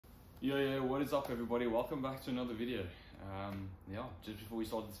Yo, what is up everybody? Welcome back to another video. Yeah, just before we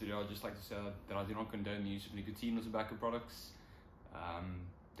start this video, I'd just like to say that I do not condone the use of nicotine or tobacco products.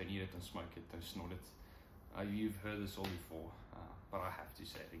 Don't eat it, don't smoke it, don't snort it. You've heard this all before, but I have to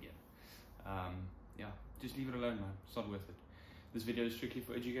say it again. Yeah, just leave it alone, man. It's not worth it. This video is strictly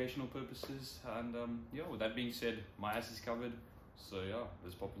for educational purposes, and yeah, with that being said, my ass is covered. So yeah,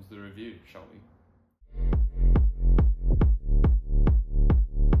 let's pop into the review, shall we?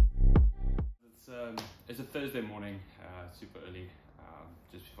 It's a Thursday morning, super early,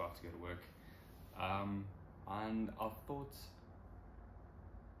 just before I have to go to work, and I thought,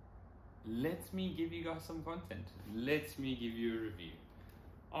 let me give you guys some content. Let me give you a review.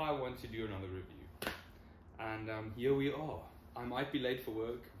 I want to do another review, and here we are. I might be late for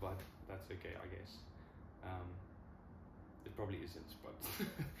work, but that's okay, I guess. It probably isn't, but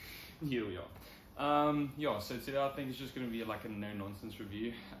here we are. Yeah, so today I think it's just going to be like a no-nonsense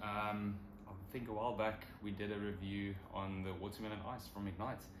review. I think a while back we did a review on the watermelon ice from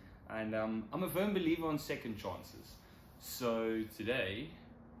Ignite, and I'm a firm believer on second chances. So today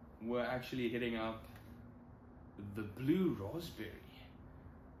we're actually hitting up the blue raspberry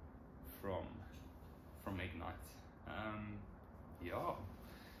from Ignite. Yeah,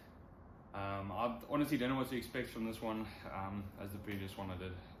 I honestly don't know what to expect from this one. As the previous one I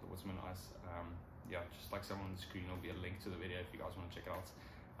did, the watermelon ice. Yeah, just like someone on the screen, there'll be a link to the video if you guys want to check it out.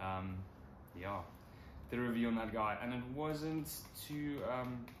 Yeah, did a review on that guy, and it wasn't too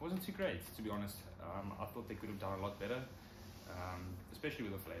great, to be honest. I thought they could have done a lot better, especially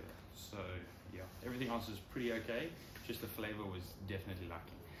with the flavor. So yeah, everything else is pretty okay, just the flavor was definitely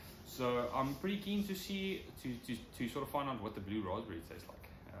lacking. So I'm pretty keen to see to sort of find out what the blue raspberry tastes like.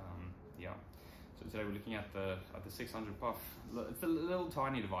 Yeah, so today we're looking at the 600 puff. It's a little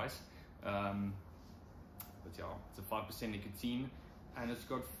tiny device, but yeah, it's a 5% nicotine. And it's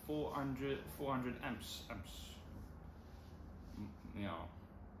got 400 amps. You know,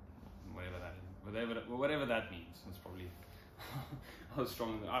 whatever that means. That's probably how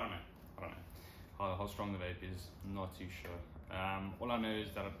strong. I don't know how strong the vape is. Not too sure. All I know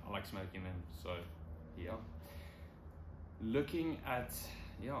is that I like smoking them. So yeah.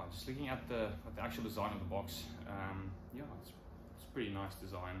 Just looking at the actual design of the box. Yeah, it's a pretty nice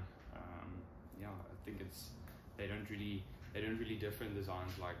design. Yeah, I think they don't really differ in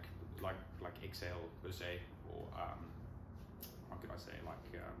designs like Exhale per se, or how could I say,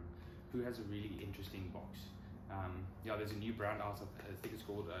 who has a really interesting box. Yeah, there's a new brand out, I think it's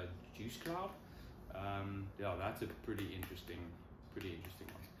called Juice Cloud. Yeah, that's a pretty interesting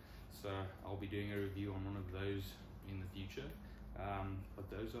one. So I'll be doing a review on one of those in the future. But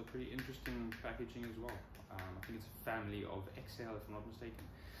those are pretty interesting packaging as well. I think it's a family of Exhale, if I'm not mistaken.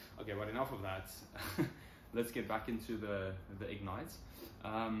 Okay, but enough of that. Let's get back into the Ignite.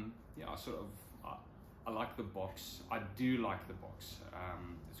 Yeah, I like the box. I do like the box.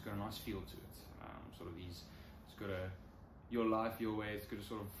 It's got a nice feel to it. It's got your life, your way. It's got it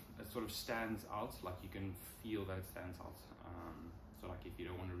sort of stands out. Like you can feel that it stands out. So like if you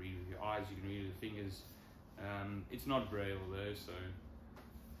don't want to read with your eyes, you can read with your fingers. It's not braille though, so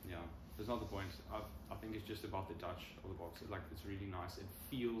yeah, that's not the point. I think it's just about the touch of the box. It's really nice. It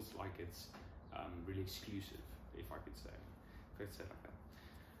feels like it's really exclusive, if I could say it like that.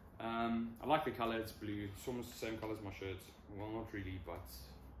 I like the color. It's blue. It's almost the same color as my shirt. Well, not really, but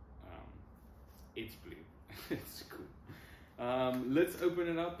it's blue. It's cool. Let's open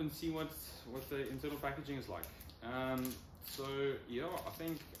it up and see what the internal packaging is like. So yeah, I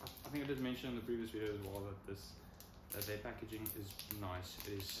think I did mention in the previous video as well that their packaging is nice.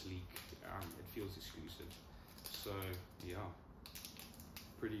 It is sleek. It feels exclusive. So yeah,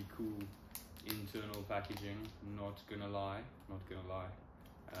 pretty cool internal packaging. Not gonna lie.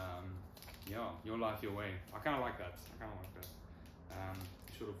 Yeah, your life, your way. I kind of like that.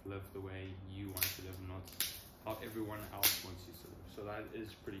 You sort of live the way you want to live, not how everyone else wants you to live. So that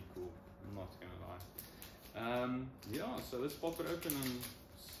is pretty cool. I'm not gonna lie. Yeah, so let's pop it open and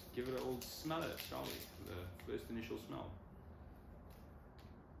give it an old smell, shall we? The first initial smell.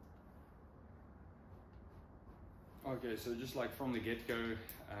 Okay, so just like from the get-go,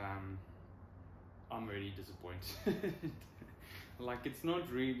 I'm really disappointed. Like it's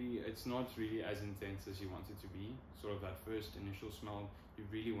not really as intense as you want it to be. Sort of that first initial smell, you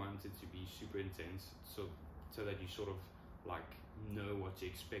really want it to be super intense, so that you sort of like know what to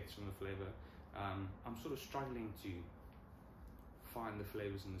expect from the flavor. I'm sort of struggling to find the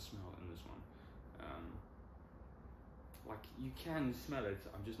flavors and the smell in this one. Like you can smell it.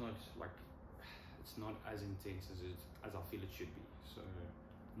 I'm just not like, it's not as intense as I feel it should be. So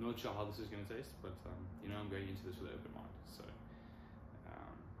not sure how this is going to taste, but you know, I'm going into this with an open mind. So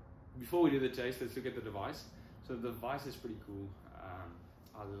before we do the taste, let's look at the device. So the device is pretty cool.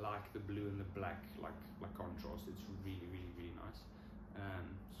 I like the blue and the black, like contrast. It's really, really, really nice.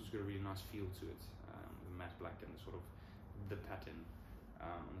 So it's got a really nice feel to it. The matte black and the sort of the pattern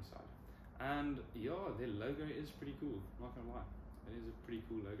on the side. And yeah, their logo is pretty cool. Not gonna lie, it is a pretty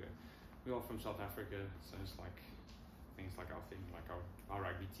cool logo. We are from South Africa, so it's like, I think it's like our thing. Like our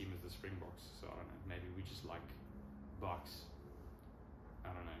rugby team is the Springboks. So I don't know. Maybe we just like Bucks. I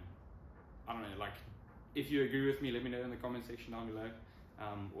don't know. Like, if you agree with me, let me know in the comment section down below.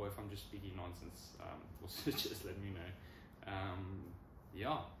 Or if I'm just speaking nonsense, also just let me know.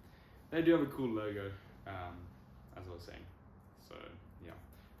 Yeah, they do have a cool logo, as I was saying. So yeah,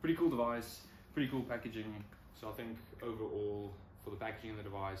 pretty cool device, pretty cool packaging. So I think overall for the packaging of the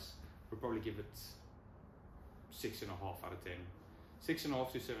device, we'll probably give it 6.5 out of 10,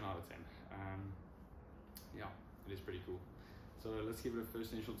 6.5 to 7 out of 10. Yeah, it is pretty cool. So let's give it a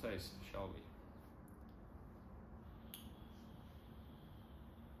first initial taste, shall we?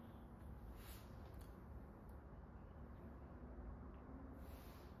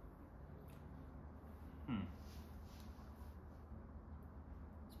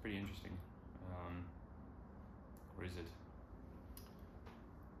 It's pretty interesting. Where is it?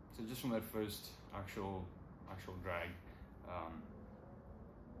 So just from that first actual drag,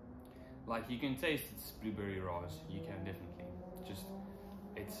 like you can taste it's blueberry ras. You can definitely just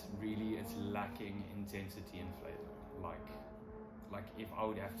it's lacking intensity and flavor. Like if I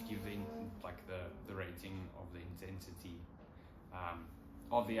would have to give the rating of the intensity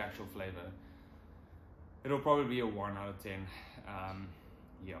of the actual flavor, it'll probably be a 1 out of 10.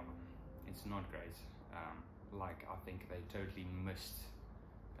 Yeah, it's not great. Like I think they totally missed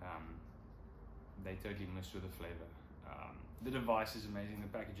with the flavor. The device is amazing,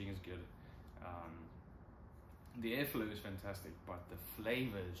 the packaging is good, the airflow is fantastic, but the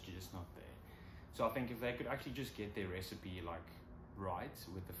flavor is just not there. So I think if they could actually just get their recipe like right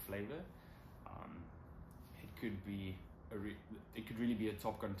with the flavor, it could really be a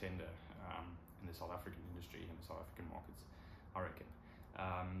top contender in the South African industry, in the South African markets, I reckon,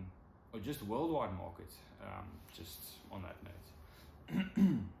 or just worldwide markets. Just on that note,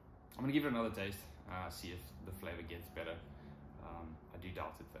 I'm gonna give it another taste, see if the flavor gets better. I do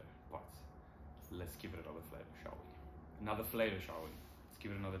doubt it though, but let's give it another flavor, shall we? Another flavor, shall we? Let's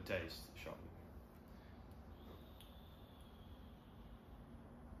give it another taste, shall we?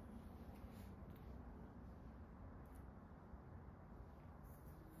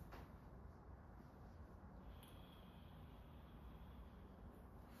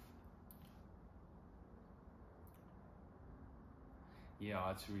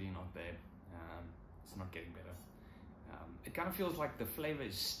 Yeah, it's really not there. It's not getting better. It kind of feels like the flavor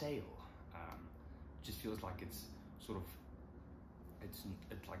is stale. It just feels like it's sort of, it's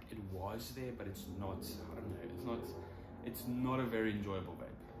like it was there, but it's not. I don't know. It's not a very enjoyable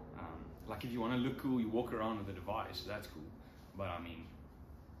vape. Like if you want to look cool, you walk around with the device. That's cool. But I mean,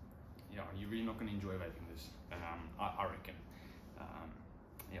 yeah, you're really not going to enjoy vaping this. I reckon.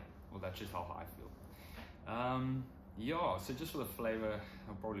 Yeah. Well, that's just how I feel. Yeah, so just for the flavor,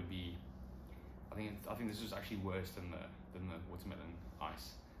 it'll probably be. I think this is actually worse than the watermelon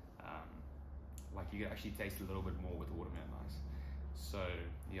ice. Like you can actually taste a little bit more with the watermelon ice. So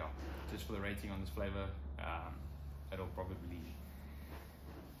yeah, just for the rating on this flavor, it'll probably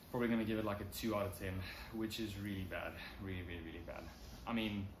going to give it like a 2 out of 10, which is really bad, really bad. I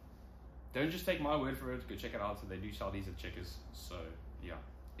mean, don't just take my word for it. Go check it out. So they do sell these at Checkers. So yeah,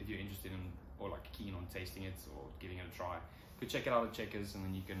 if you're interested in or like keen on tasting it or giving it a try, go check it out at Checkers, and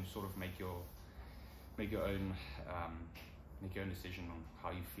then you can sort of make your own decision on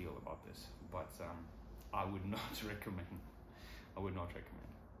how you feel about this. But I would not recommend.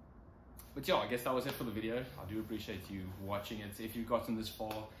 But yeah, I guess that was it for the video. I do appreciate you watching it. If you've gotten this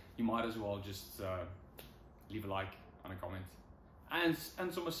far, you might as well just leave a like and a comment, and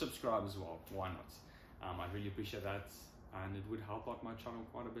sort of subscribe as well. Why not? I'd really appreciate that, and it would help out my channel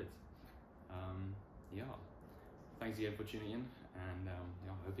quite a bit. Yeah, thanks again for tuning in, and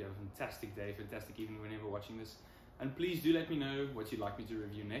yeah, I hope you have a fantastic day, fantastic evening whenever watching this. And please do let me know what you'd like me to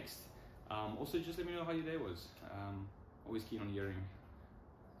review next. Also, just let me know how your day was. Always keen on hearing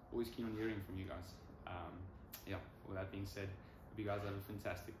from you guys. Yeah, with that being said, hope you guys have a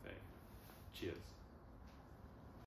fantastic day. Cheers.